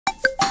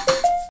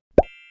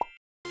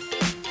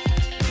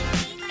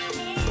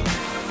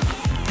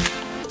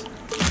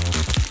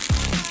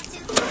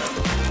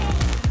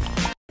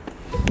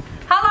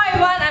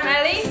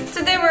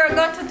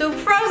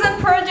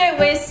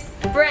with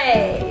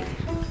bread.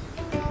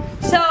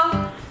 So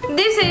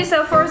this is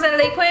a frozen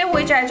liquid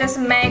which I just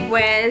made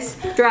with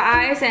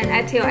dry ice and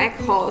ethyl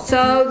alcohol.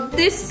 So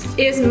this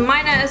is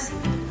minus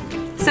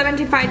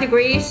 75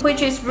 degrees,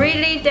 which is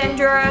really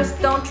dangerous.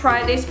 Don't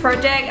try this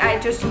project. I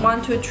just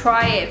want to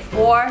try it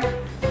for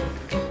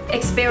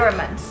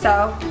experiment.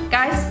 So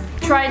guys,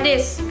 try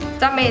this.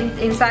 Dump it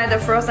inside the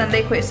frozen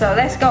liquid. So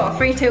let's go.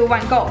 3, 2,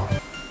 1, go.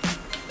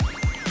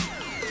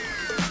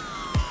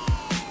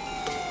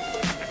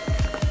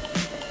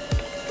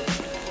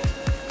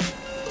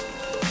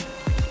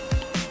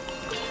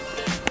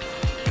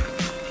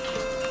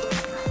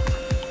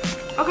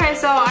 Okay,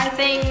 so I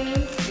think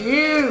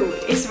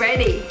it's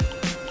ready.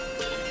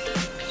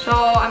 So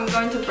I'm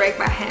going to break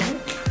my hand.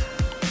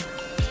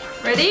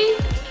 Ready?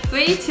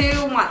 3,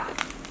 2, 1.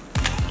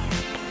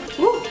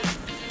 Woo!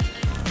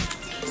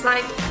 It's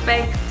like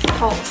baked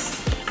toast.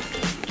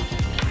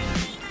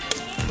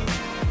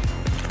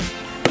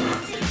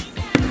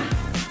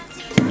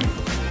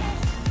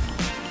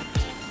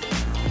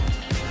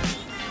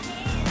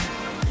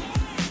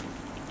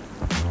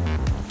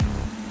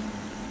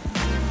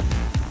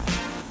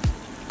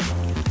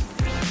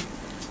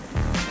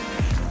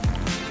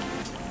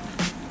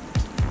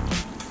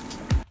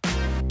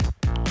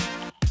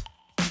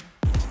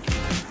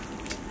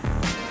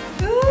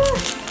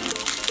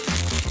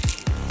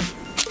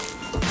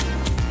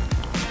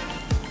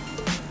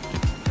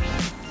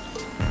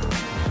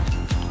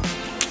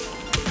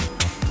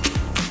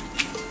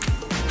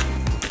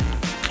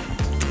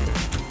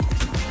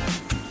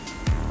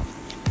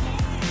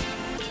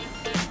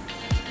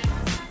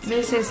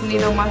 This is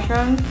little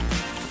mushroom.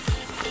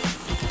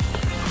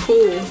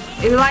 Cool.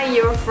 It's like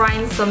you're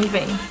frying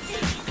something.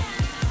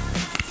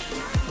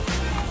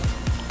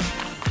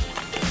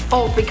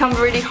 Oh, become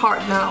really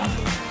hard now.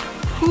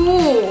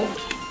 Cool.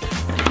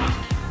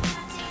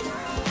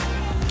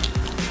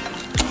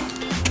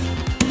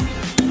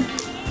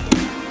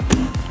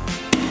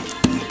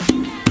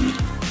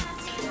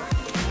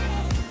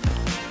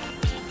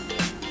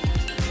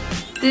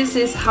 This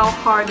is how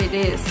hard it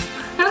is.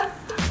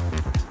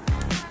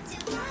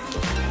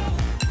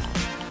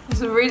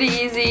 It's really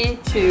easy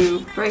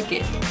to break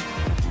it.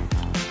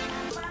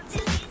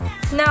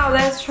 Now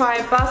let's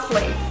try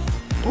parsley.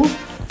 Ooh.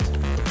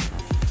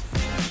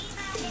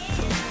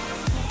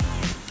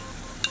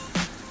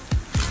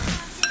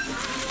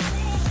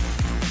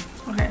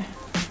 Okay.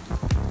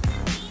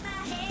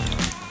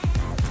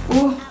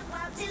 Ooh.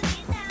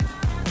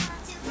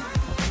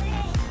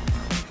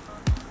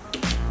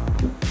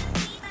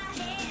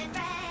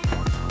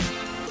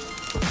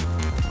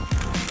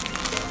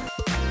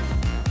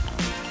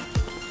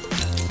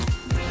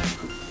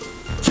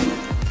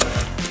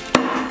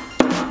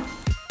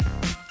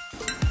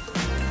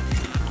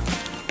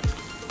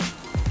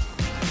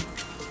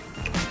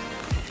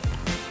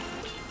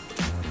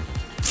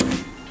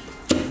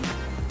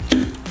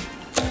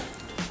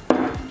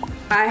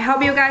 I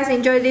hope you guys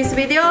enjoyed this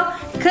video.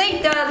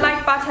 Click the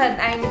like button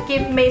and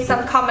give me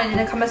some comment in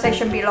the comment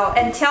section below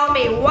and tell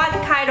me what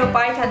kind of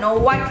item or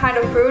what kind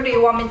of food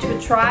you want me to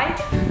try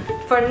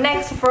for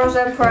next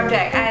frozen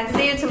project. And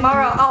see you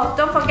tomorrow. Oh,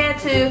 don't forget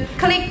to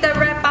click the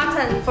red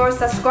button for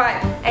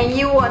subscribe and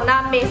you will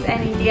not miss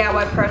any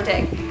DIY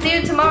project. See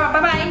you tomorrow.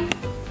 Bye bye.